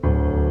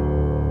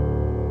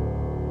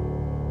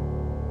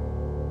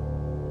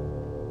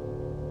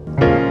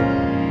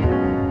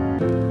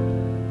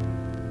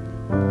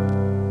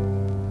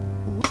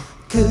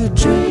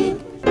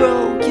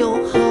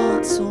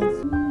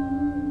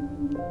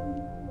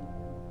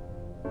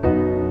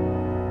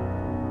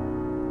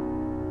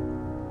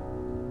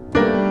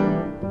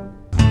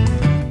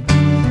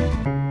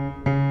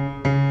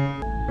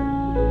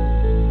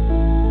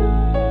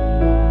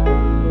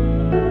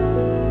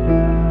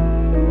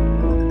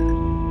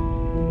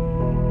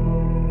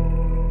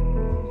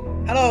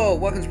Hello,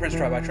 welcome to Prince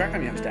Try by Track.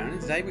 I'm your host Darren,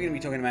 and today we're going to be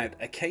talking about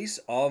A Case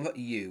of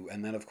You,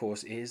 and that of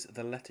course is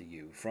the letter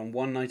U from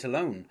One Night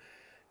Alone, ...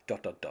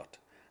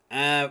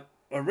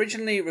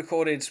 Originally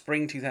recorded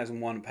spring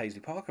 2001 at Paisley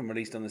Park and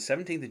released on the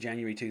 17th of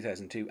January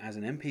 2002 as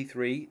an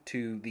MP3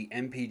 to the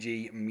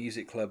MPG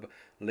Music Club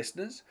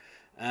listeners.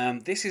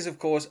 This is of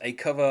course a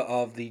cover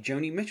of the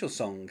Joni Mitchell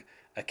song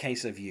A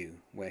Case of You,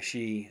 where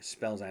she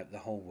spells out the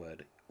whole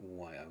word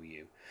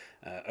Y-O-U.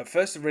 At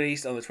first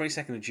released on the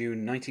 22nd of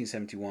June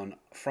 1971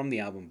 from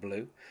the album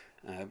Blue.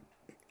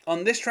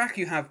 On this track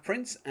you have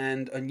Prince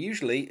and,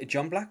 unusually,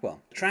 John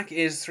Blackwell. The track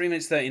is 3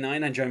 minutes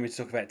 39, and joining me to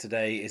talk about it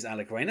today is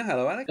Alec Rayner.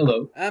 Hello, Alec.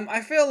 Hello.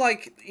 I feel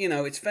like,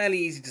 it's fairly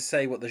easy to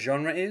say what the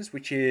genre is,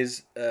 which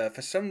is,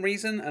 for some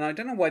reason, and I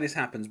don't know why this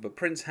happens, but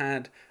Prince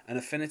had an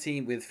affinity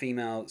with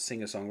female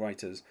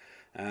singer-songwriters.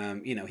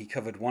 He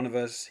covered One of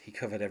Us, he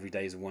covered Every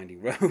Day is a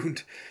Winding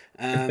Road.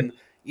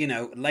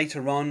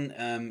 Later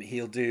on,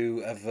 he'll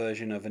do a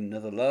version of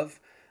Another Love,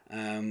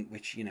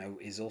 which,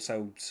 is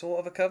also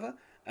sort of a cover.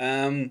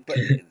 But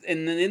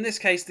in this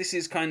case, this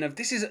is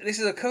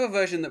a cover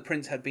version that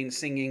Prince had been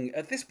singing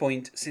at this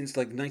point since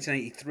like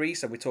 1983.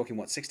 So we're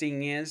talking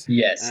 16 years.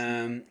 Yes,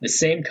 the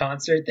same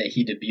concert that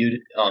he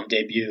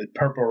debuted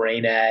Purple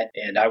Rain at,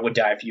 and I Would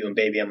Die for You and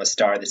Baby I'm a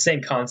Star. The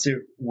same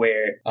concert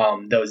where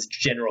those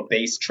general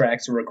bass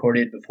tracks were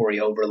recorded before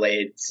he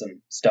overlaid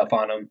some stuff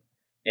on them,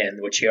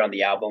 and which you hear on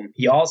the album.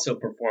 He also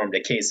performed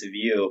A Case of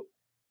You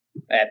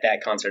at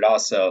that concert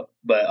also,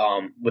 but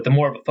with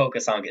more of a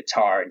focus on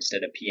guitar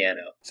instead of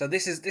piano. So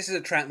this is a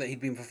track that he'd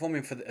been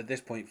performing at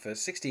this point for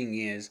 16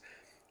 years,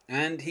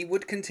 and he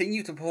would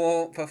continue to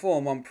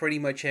perform on pretty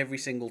much every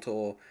single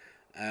tour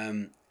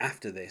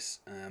after this.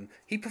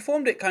 He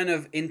performed it kind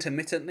of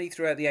intermittently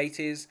throughout the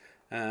 80s,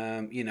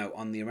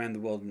 on the Around the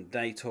World in a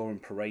Day tour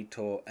and Parade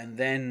tour, and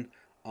then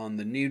on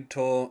the Nude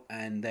tour,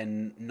 and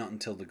then Not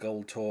Until the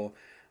Gold tour.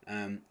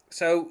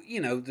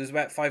 There's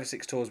about 5 or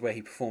 6 tours where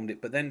he performed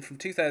it, but then from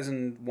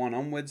 2001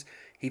 onwards,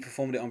 he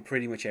performed it on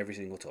pretty much every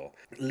single tour,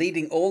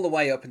 leading all the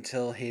way up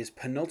until his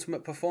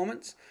penultimate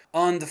performance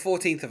on the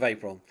 14th of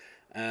April,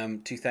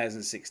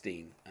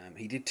 2016.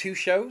 He did 2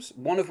 shows,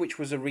 one of which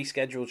was a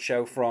rescheduled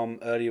show from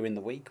earlier in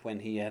the week when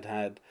he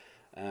had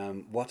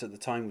what at the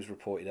time was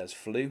reported as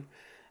flu.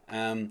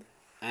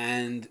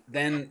 And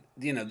then,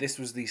 this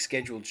was the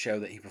scheduled show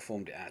that he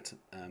performed it at,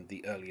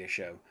 the earlier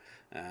show.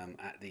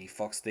 At the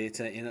Fox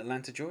Theatre in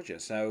Atlanta, Georgia.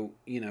 So,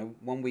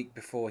 1 week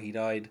before he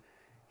died,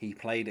 he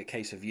played A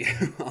Case of You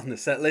on the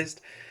set list.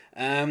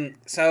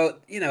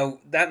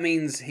 That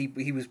means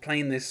he was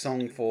playing this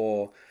song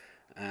for,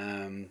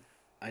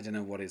 I don't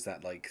know, what is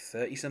that, like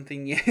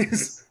 30-something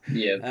years?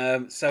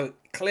 Yeah. So,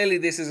 clearly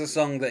this is a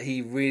song that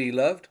he really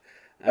loved.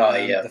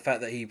 The fact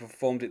that he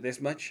performed it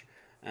this much.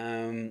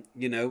 And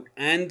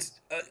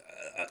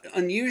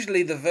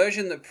unusually the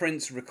version that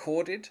Prince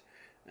recorded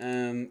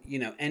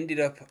ended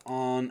up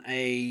on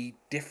a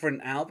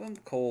different album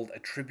called A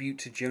Tribute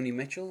to Joni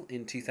Mitchell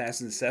in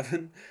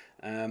 2007,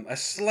 a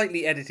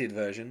slightly edited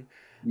version.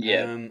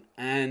 Yeah.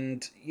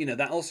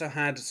 That also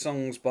had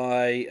songs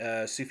by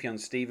Sufjan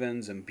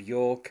Stevens and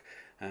Bjork,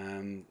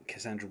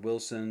 Cassandra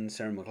Wilson,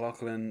 Sarah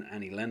McLachlan,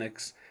 Annie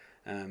Lennox.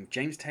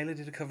 James Taylor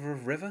did a cover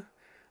of River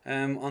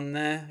on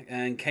there,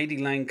 and K.D.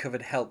 Lang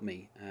covered Help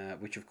Me,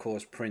 which of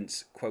course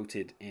Prince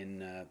quoted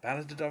in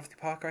Ballad of Dorothy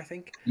Parker, I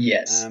think.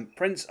 Yes.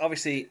 Prince,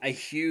 obviously a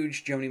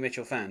huge Joni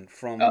Mitchell fan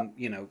from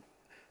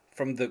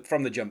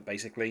the jump,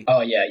 basically.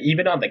 Oh yeah,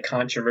 even on the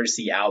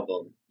Controversy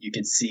album, you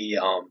can see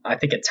I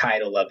think a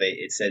title of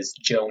it says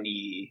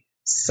Joni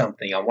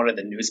something on one of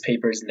the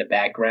newspapers in the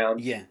background.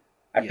 Yeah.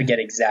 I forget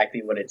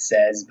exactly what it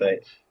says,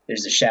 but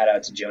there's a shout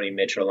out to Joni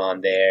Mitchell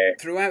on there.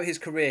 Throughout his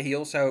career, he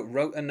also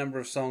wrote a number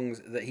of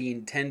songs that he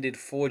intended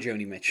for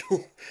Joni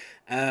Mitchell.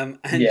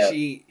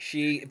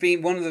 She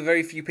being one of the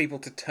very few people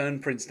to turn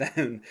Prince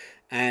down,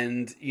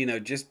 and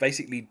just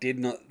basically did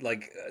not,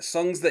 like,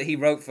 songs that he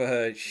wrote for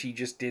her, she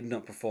just did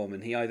not perform,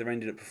 and he either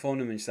ended up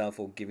performing them himself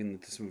or giving them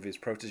to some of his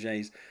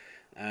proteges.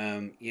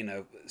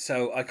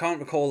 So I can't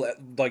recall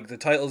like the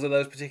titles of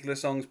those particular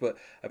songs, but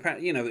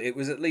apparently it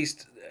was at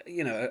least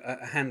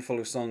a handful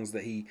of songs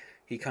that he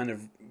kind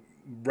of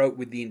wrote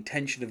with the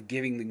intention of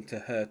giving them to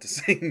her to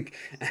sing,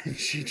 and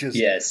she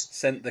just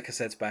sent the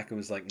cassettes back and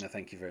was like, no,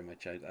 thank you very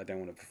much, I don't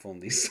want to perform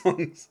these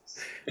songs.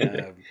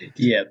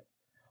 Yeah.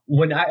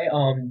 When I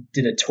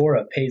did a tour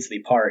of Paisley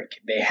Park,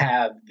 they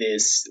have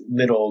this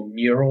little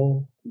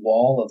mural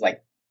wall of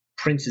like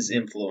Prince's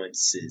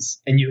influences,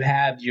 and you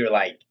have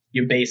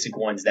your basic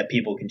ones that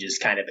people can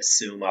just kind of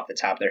assume off the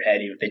top of their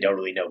head, even if they don't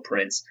really know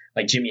Prince,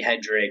 like Jimi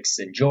Hendrix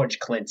and George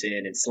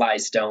Clinton and Sly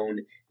Stone.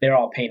 They're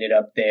all painted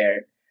up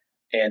there.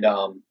 And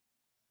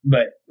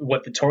but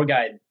what the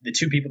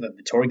two people that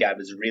the tour guide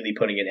was really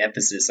putting an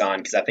emphasis on,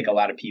 because I think a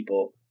lot of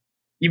people,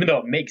 even though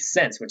it makes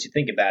sense once you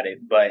think about it,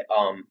 but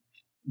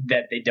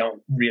that they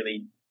don't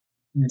really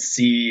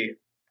see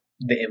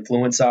the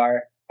influence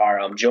are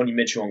Joni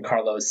Mitchell and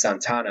Carlos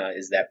Santana,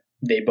 is that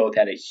they both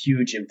had a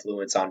huge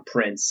influence on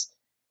Prince.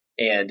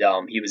 And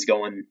he was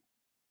going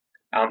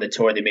on the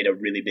tour. They made a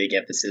really big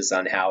emphasis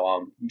on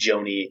how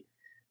Joni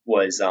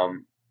was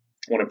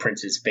one of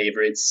Prince's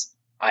favorites.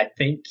 I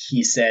think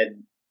he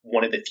said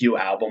one of the few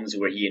albums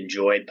where he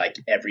enjoyed like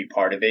every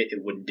part of it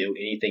and wouldn't do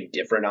anything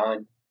different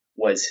on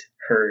was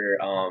her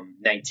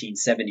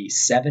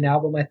 1977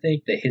 album, I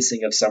think, The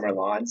Hissing of Summer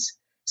Lawns.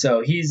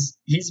 So he's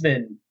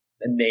been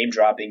name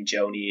dropping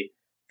Joni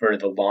for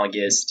the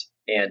longest,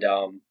 and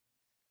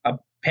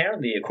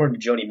apparently, according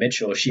to Joni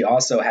Mitchell, she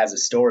also has a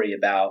story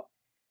about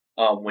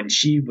when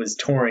she was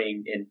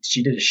touring and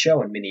she did a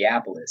show in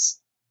Minneapolis,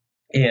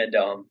 and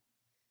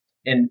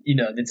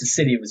it's a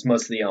city. It was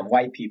mostly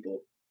white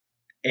people,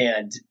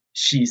 and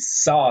she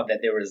saw that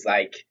there was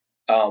like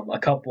a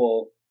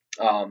couple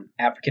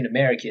African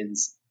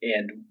Americans,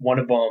 and one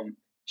of them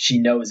she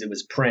knows it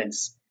was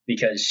Prince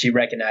because she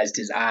recognized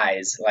his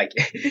eyes. Like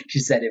she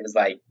said, it was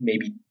like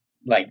maybe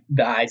like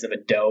the eyes of a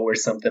doe or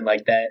something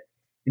like that,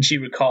 and she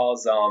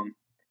recalls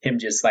him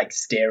just like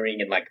staring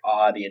in like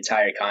awe the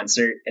entire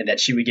concert, and that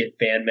she would get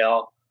fan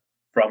mail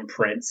from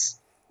Prince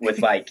with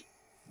like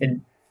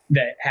and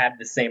that had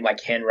the same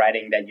like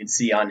handwriting that you'd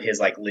see on his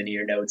like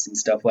linear notes and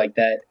stuff like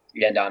that,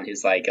 and on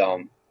his like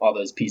all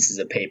those pieces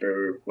of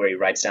paper where he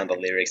writes down the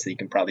lyrics that you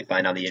can probably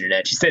find on the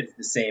internet. She said it's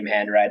the same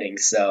handwriting,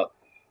 so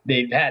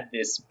they've had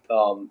this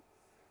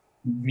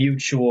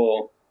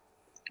mutual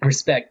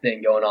respect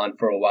thing going on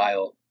for a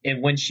while.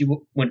 And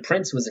when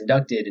Prince was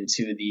inducted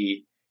into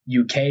the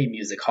UK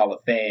Music Hall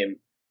of Fame,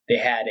 they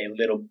had a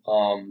little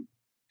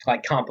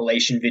like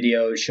compilation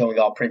video showing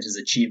all Prince's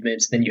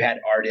achievements. Then you had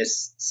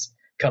artists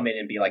come in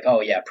and be like,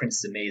 "Oh yeah,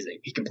 Prince is amazing.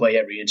 He can play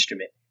every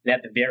instrument." And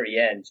at the very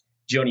end,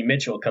 Joni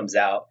Mitchell comes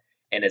out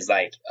and is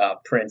like,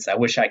 "Prince, I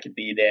wish I could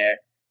be there.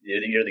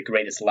 You're the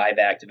greatest live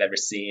act I've ever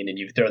seen, and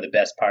you throw the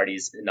best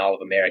parties in all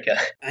of America."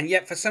 And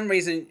yet, for some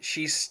reason,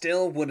 she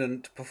still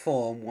wouldn't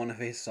perform one of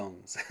his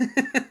songs.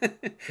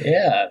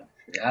 Yeah,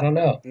 I don't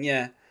know.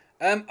 Yeah.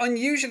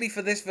 Unusually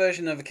for this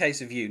version of A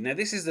Case of You. Now,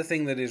 this is the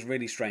thing that is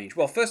really strange.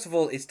 Well, first of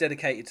all, it's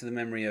dedicated to the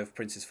memory of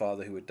Prince's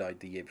father, who had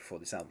died the year before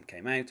this album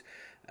came out.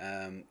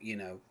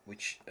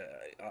 Which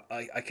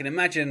I can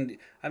imagine.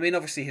 I mean,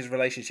 obviously, his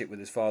relationship with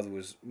his father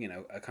was,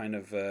 a kind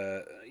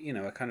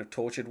of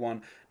tortured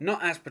one,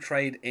 not as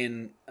portrayed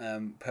in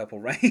Purple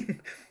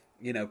Rain.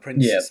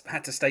 Prince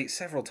had to state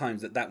several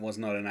times that was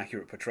not an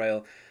accurate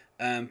portrayal.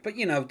 But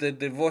the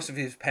divorce of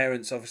his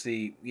parents,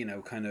 obviously,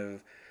 kind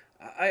of.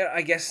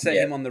 I guess set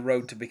him on the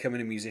road to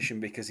becoming a musician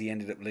because he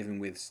ended up living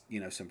with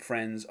some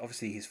friends.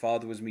 Obviously, his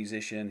father was a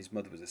musician, his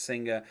mother was a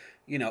singer.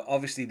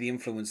 Obviously the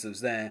influence that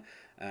was there.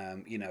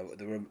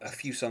 There were a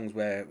few songs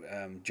where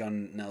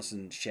John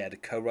Nelson shared a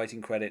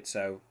co-writing credit.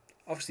 So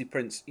obviously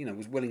Prince,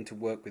 was willing to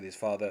work with his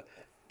father.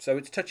 So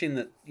it's touching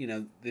that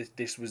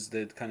this was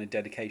the kind of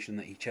dedication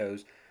that he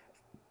chose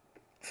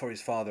for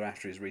his father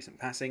after his recent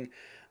passing.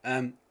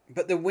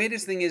 But the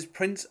weirdest thing is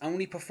Prince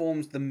only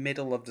performs the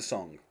middle of the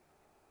song.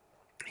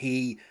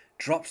 He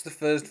drops the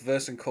first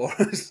verse and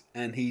chorus,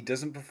 and he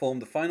doesn't perform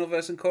the final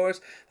verse and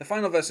chorus. The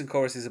final verse and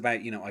chorus is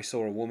about, I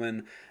saw a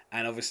woman,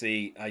 and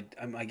obviously,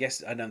 I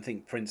guess I don't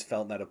think Prince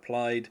felt that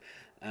applied.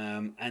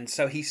 And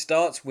so he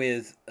starts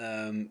with,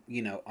 I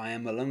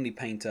am a lonely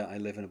painter, I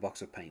live in a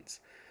box of paints.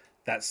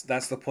 That's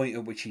the point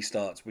at which he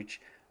starts, which,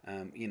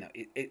 I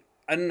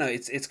don't know,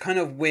 it's kind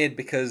of weird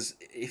because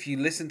if you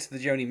listen to the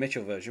Joni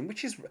Mitchell version,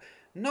 which is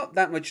not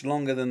that much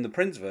longer than the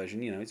Prince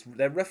version,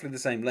 they're roughly the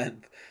same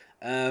length.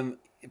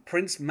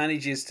 Prince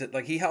manages to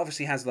he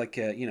obviously has a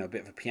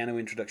bit of a piano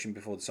introduction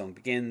before the song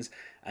begins,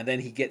 and then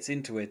he gets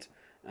into it,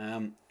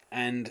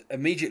 and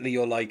immediately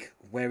you're like,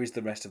 where is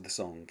the rest of the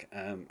song?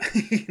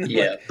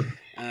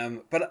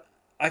 But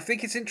I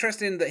think it's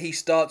interesting that he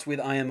starts with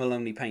 "I am a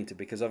lonely painter"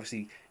 because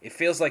obviously it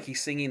feels like he's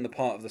singing the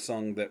part of the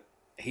song that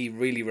he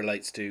really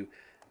relates to,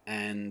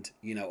 and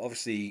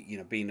obviously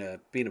being a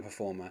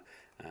performer.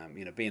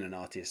 Being an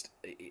artist,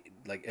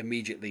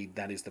 immediately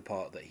that is the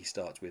part that he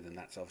starts with, and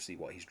that's obviously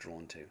what he's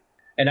drawn to.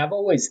 And I've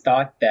always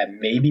thought that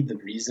maybe the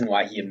reason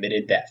why he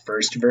omitted that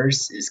first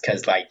verse is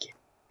because,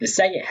 the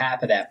second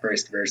half of that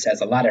first verse has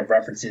a lot of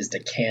references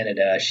to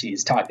Canada.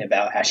 She's talking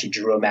about how she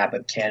drew a map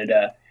of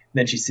Canada, and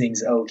then she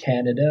sings "Oh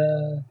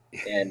Canada"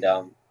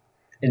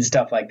 and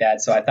stuff like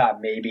that. So I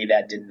thought maybe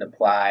that didn't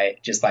apply,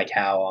 just like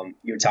how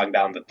you were talking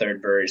about in the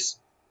third verse,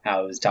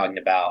 how it was talking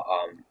about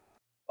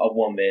a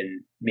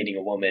woman meeting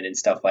a woman and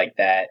stuff like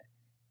that,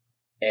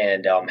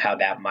 and how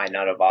that might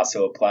not have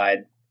also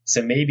applied.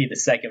 So maybe the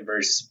second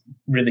verse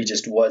really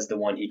just was the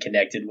one he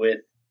connected with,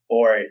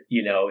 or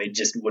it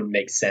just wouldn't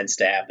make sense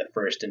to have the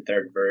first and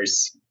third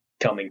verse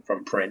coming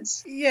from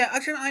Prince. Yeah,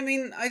 actually, I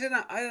don't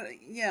know.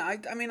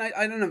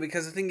 I don't know,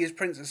 because the thing is,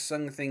 Prince has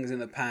sung things in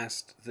the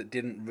past that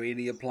didn't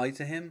really apply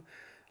to him.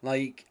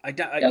 I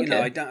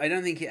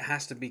don't think it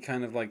has to be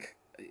kind of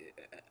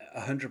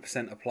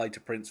 100% applied to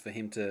Prince for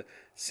him to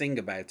sing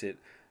about it.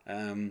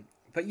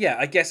 But yeah,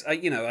 I guess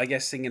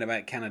singing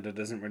about Canada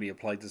doesn't really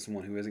apply to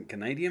someone who isn't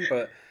Canadian.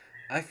 But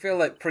I feel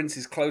like Prince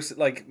is close.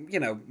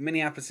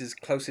 Minneapolis is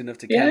close enough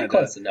to Canada. Yeah,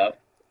 close enough.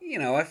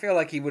 I feel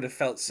like he would have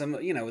felt some,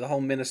 the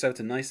whole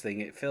Minnesota Nice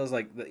thing. It feels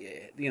like that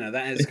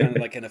is kind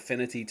of like an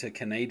affinity to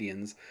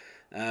Canadians.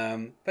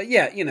 But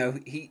yeah,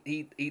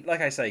 he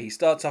like I say, he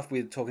starts off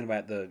with talking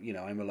about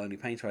I'm a lonely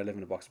painter, I live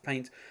in a box of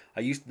paint. I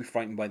used to be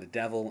frightened by the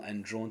devil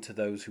and drawn to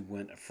those who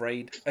weren't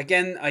afraid.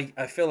 Again,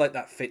 I feel like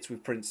that fits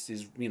with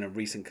Prince's,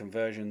 recent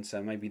conversion,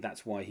 so maybe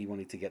that's why he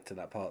wanted to get to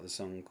that part of the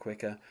song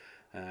quicker.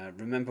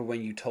 Remember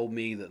when you told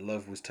me that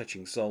love was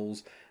touching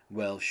souls?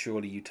 Well,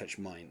 surely you touched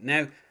mine.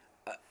 Now,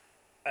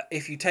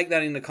 if you take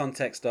that in the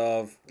context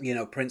of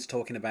Prince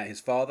talking about his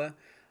father,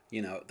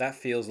 that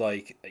feels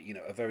like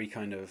a very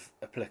kind of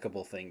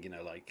applicable thing.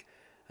 Like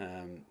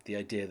the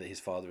idea that his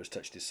father has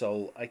touched his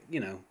soul.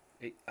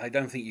 I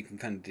don't think you can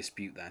kind of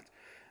dispute that.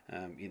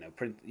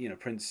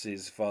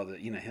 Prince's father,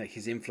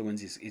 his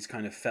influence is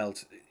kind of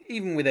felt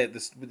even without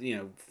this,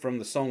 from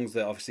the songs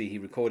that obviously he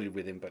recorded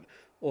with him, but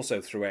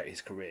also throughout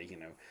his career.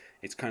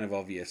 It's kind of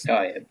obvious.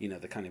 Oh yeah.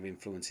 The kind of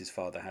influence his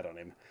father had on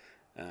him.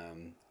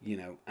 And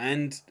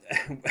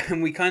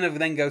and we kind of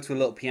then go to a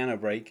little piano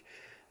break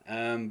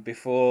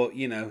before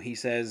he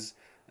says,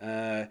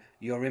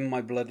 "You're in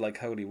my blood like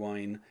holy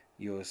wine.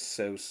 You're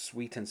so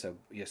sweet and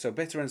you're so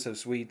bitter and so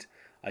sweet.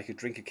 I could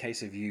drink a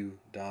case of you,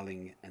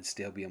 darling, and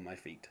still be on my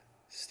feet.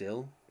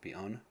 Still be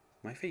on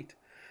my feet."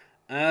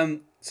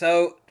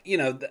 So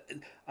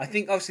I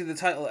think obviously the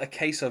title "A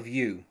Case of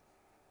You."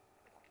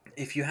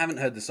 If you haven't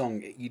heard the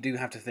song, you do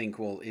have to think,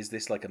 well, is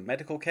this like a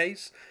medical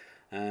case?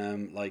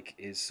 Like,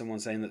 is someone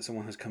saying that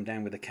someone has come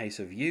down with a case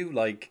of you?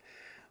 Like,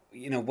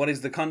 what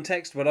is the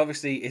context? But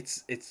obviously,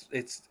 it's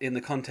in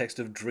the context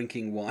of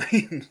drinking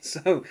wine.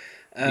 So,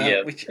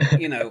 Yeah. which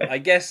I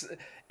guess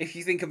if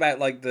you think about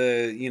like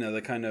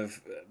the kind of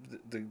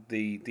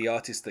the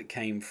artists that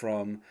came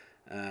from.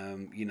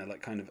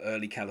 Like kind of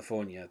early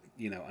California,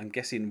 I'm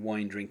guessing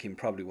wine drinking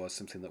probably was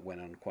something that went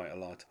on quite a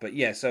lot. But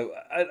yeah, so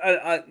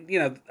I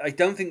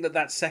don't think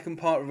that second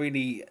part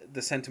really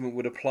the sentiment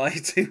would apply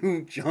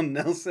to John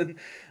Nelson,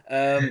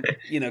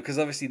 because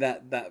obviously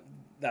that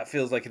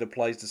feels like it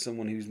applies to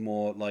someone who's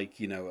more like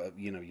your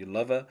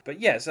lover. But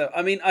yeah, so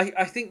I mean,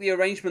 I think the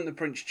arrangement that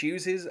Prince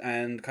chooses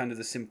and kind of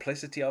the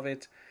simplicity of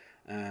it,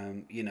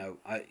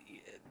 I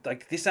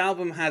like this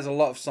album has a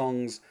lot of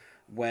songs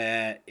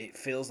where it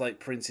feels like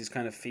Prince is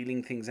kind of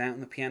feeling things out on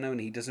the piano, and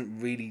he doesn't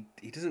really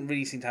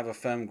seem to have a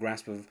firm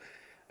grasp of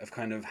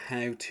kind of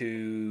how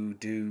to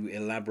do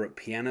elaborate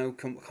piano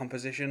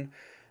composition.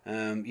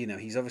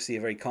 He's obviously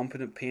a very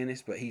competent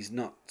pianist, but he's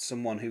not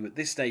someone who at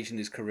this stage in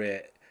his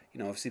career,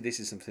 obviously this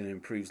is something that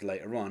improves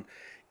later on,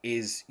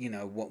 is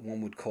what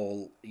one would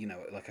call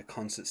like a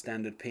concert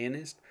standard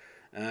pianist.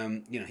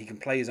 He can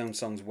play his own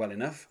songs well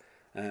enough,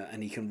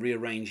 and he can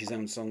rearrange his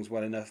own songs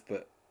well enough,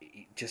 but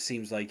it just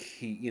seems like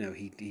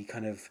he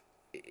kind of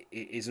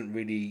isn't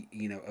really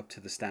up to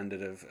the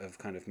standard of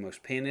kind of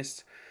most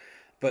pianists.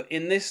 But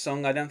in this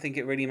song, I don't think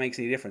it really makes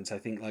any difference. I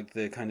think like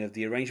the kind of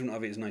the arrangement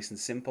of it is nice and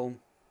simple.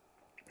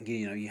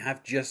 You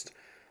have just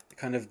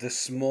kind of the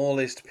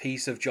smallest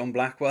piece of John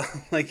Blackwell.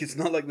 Like it's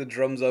not like the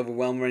drums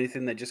overwhelm or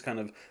anything. They're just kind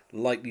of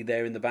lightly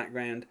there in the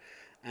background.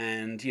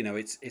 And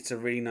it's a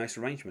really nice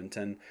arrangement,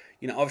 and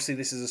obviously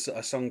this is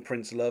a song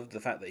Prince loved. The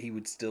fact that he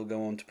would still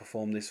go on to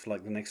perform this for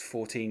like the next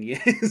 14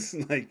 years,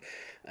 like,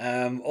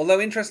 although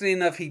interestingly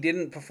enough, he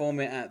didn't perform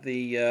it at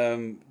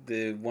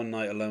the One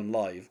Night Alone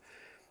live,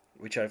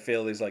 which I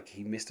feel is like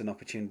he missed an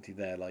opportunity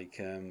there. Like,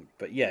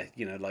 but yeah,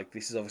 like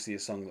this is obviously a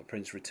song that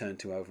Prince returned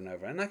to over and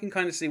over, and I can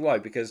kind of see why,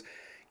 because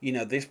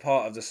this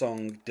part of the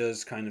song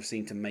does kind of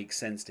seem to make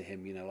sense to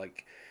him.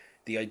 Like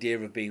the idea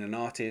of being an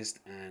artist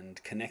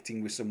and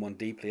connecting with someone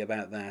deeply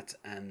about that,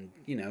 and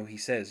he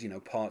says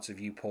parts of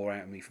you pour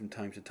out of me from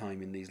time to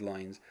time in these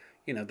lines.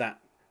 That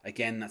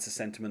again, that's a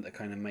sentiment that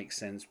kind of makes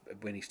sense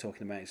when he's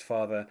talking about his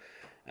father,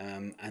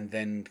 and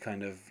then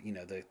kind of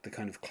the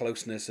kind of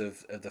closeness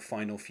of the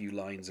final few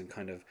lines and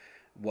kind of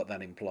what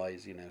that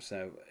implies.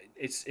 So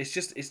it's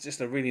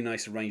just a really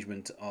nice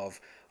arrangement of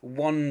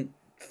one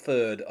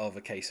third of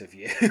A Case of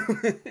You.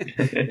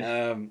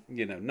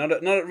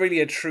 Not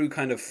really a true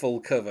kind of full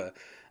cover,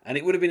 and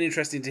it would have been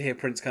interesting to hear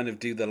Prince kind of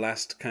do the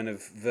last kind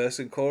of verse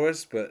and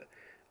chorus, but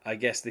I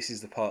guess this is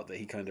the part that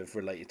he kind of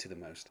related to the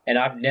most. And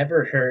I've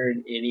never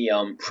heard any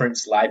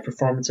Prince live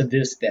performance of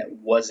this that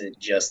wasn't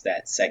just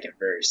that second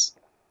verse.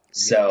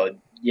 So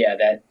yeah,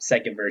 that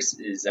second verse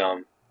is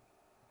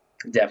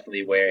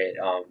definitely where it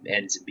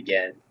ends and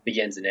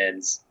begins and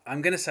ends.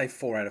 I'm gonna say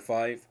 4 out of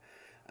 5.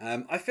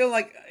 I feel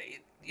like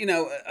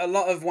a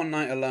lot of One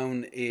Night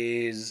Alone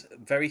is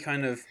very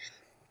kind of,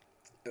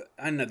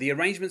 I don't know, the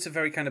arrangements are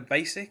very kind of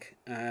basic.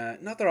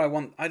 Not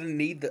that I don't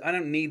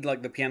need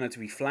like the piano to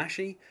be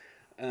flashy,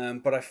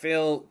 but I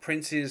feel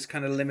Prince's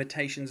kind of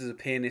limitations as a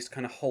pianist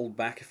kind of hold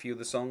back a few of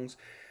the songs.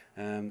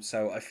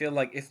 So I feel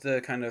like if the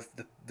kind of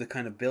the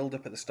kind of build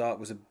up at the start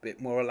was a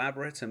bit more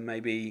elaborate, and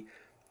maybe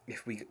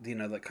if we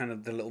that kind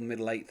of the little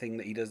middle eight thing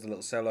that he does, the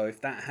little solo, if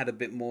that had a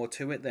bit more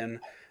to it, then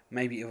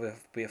maybe it would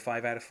be a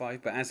 5 out of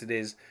 5. But as it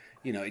is,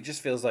 it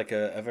just feels like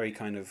a very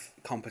kind of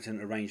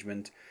competent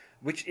arrangement.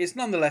 which is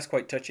nonetheless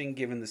quite touching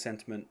given the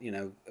sentiment,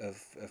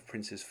 of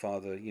Prince's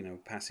father,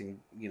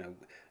 passing,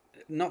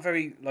 not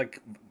very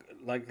like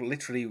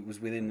literally it was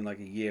within like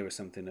a year or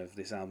something of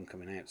this album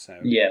coming out. So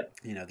Yeah.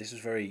 this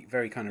was very,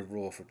 very kind of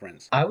raw for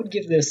Prince. I would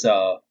give this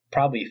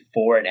probably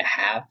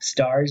 4.5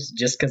 stars,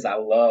 just because I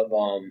love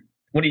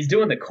when he's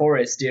doing the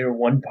chorus, dude.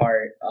 One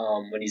part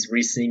when he's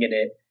re-singing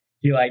it,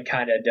 he like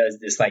kind of does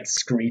this like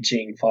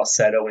screeching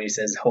falsetto when he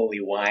says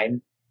 "holy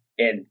wine,"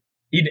 and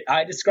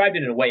I described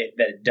it in a way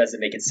that it doesn't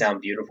make it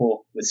sound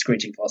beautiful with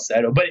screeching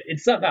falsetto, but it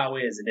somehow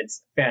is, and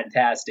it's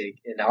fantastic.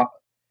 And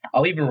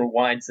I'll even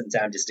rewind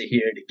sometime just to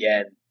hear it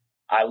again.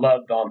 I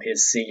love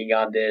his singing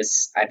on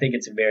this. I think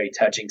it's a very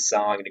touching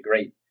song and a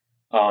great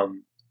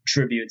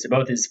tribute to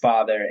both his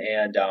father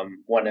and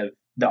one of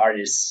the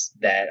artists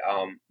that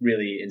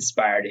really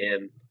inspired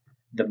him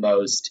the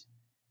most.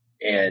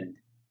 And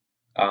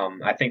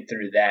I think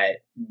through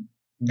that,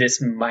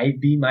 this might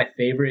be my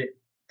favorite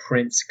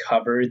Prince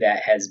cover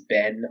that has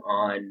been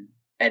on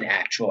an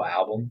actual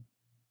album.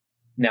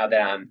 Now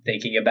that I'm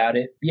thinking about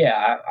it, yeah,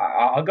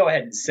 I'll go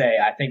ahead and say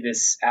I think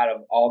this, out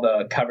of all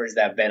the covers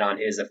that have been on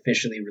his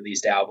officially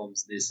released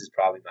albums, this is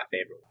probably my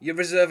favorite one. You're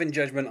reserving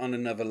judgment on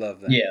Another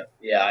Love, then?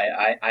 Yeah,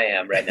 I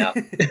am right now.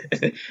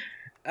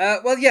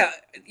 Well, yeah,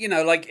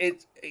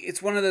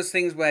 it's one of those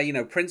things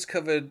where Prince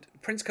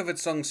covered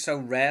songs so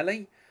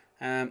rarely.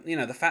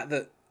 The fact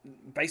that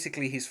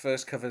basically his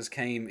first covers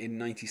came in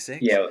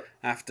 '96,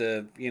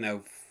 after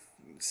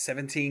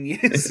 17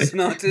 years as an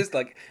artist,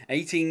 like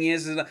 18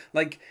 years as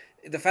like.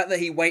 The fact that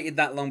he waited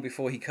that long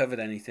before he covered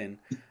anything,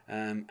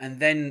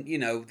 and then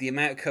the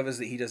amount of covers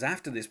that he does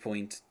after this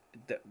point,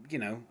 that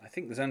I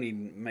think there's only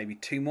maybe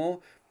 2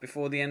 more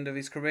before the end of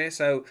his career.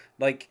 So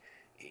like,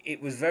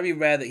 it was very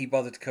rare that he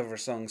bothered to cover a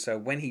song. So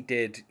when he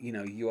did,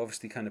 you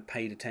obviously kind of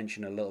paid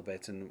attention a little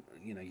bit, and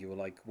you were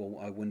like, well,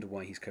 I wonder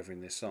why he's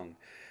covering this song.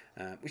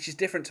 Which is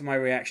different to my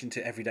reaction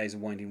to Every Day's a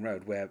Winding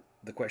Road, where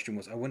the question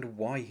was, I wonder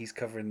why he's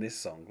covering this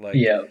song. Like,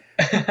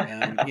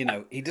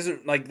 he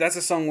doesn't, like, that's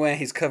a song where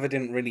his cover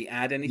didn't really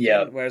add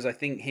anything. Whereas I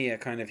think here,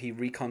 kind of, he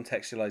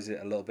recontextualizes it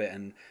a little bit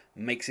and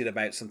makes it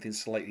about something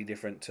slightly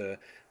different to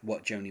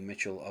what Joni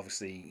Mitchell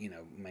obviously,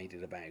 made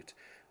it about.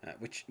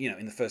 Which,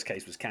 in the first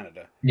case was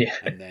Canada. Yeah.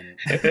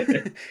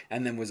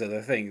 And then was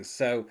other things.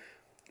 So,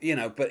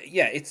 but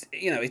yeah, it's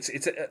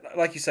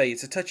like you say,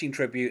 it's a touching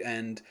tribute,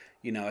 and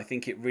I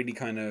think it really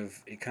kind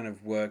of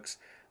works,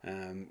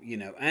 and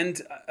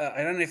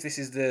I don't know if this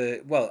is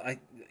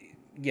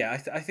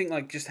I think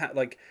like just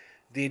like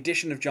the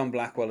addition of John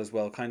Blackwell as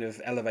well kind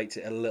of elevates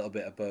it a little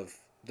bit above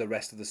the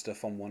rest of the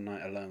stuff on One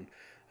Night Alone,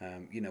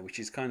 which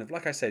is kind of,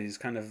 like I said, is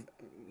kind of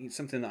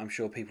something that I'm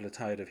sure people are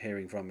tired of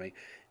hearing from me.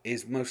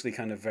 Is mostly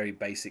kind of very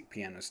basic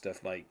piano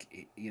stuff.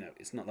 Like,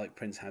 it's not like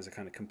Prince has a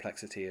kind of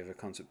complexity of a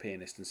concert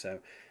pianist, and so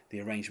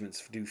the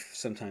arrangements do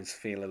sometimes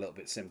feel a little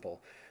bit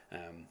simple.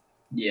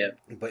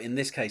 But in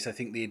this case, I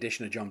think the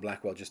addition of John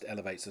Blackwell just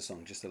elevates the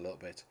song just a little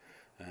bit.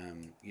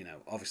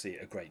 Obviously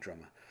a great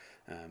drummer.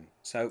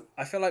 So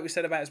I feel like we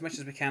said about as much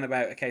as we can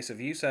about A Case of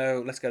You,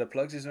 so let's go to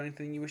plugs. Is there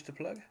anything you wish to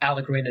plug?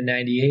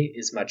 AlecReina98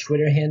 is my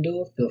Twitter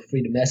handle. Feel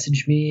free to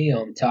message me,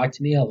 talk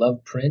to me. I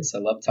love Prince. I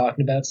love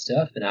talking about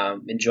stuff, and I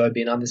enjoy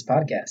being on this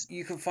podcast.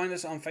 You can find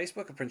us on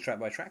Facebook at Prince Track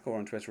by Track, or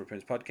on Twitter at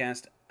Prince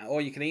Podcast, or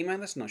you can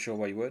email us. Not sure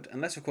why you would,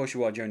 unless of course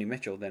you are Joni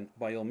Mitchell. Then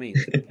by all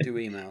means, do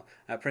email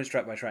at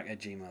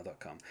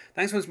princetrackbytrack@gmail.com.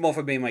 Thanks once more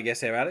for being my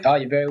guest here, Alec. Oh,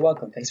 you're very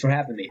welcome. Thanks for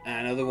having me.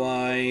 And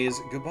otherwise,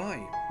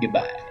 goodbye.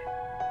 Goodbye.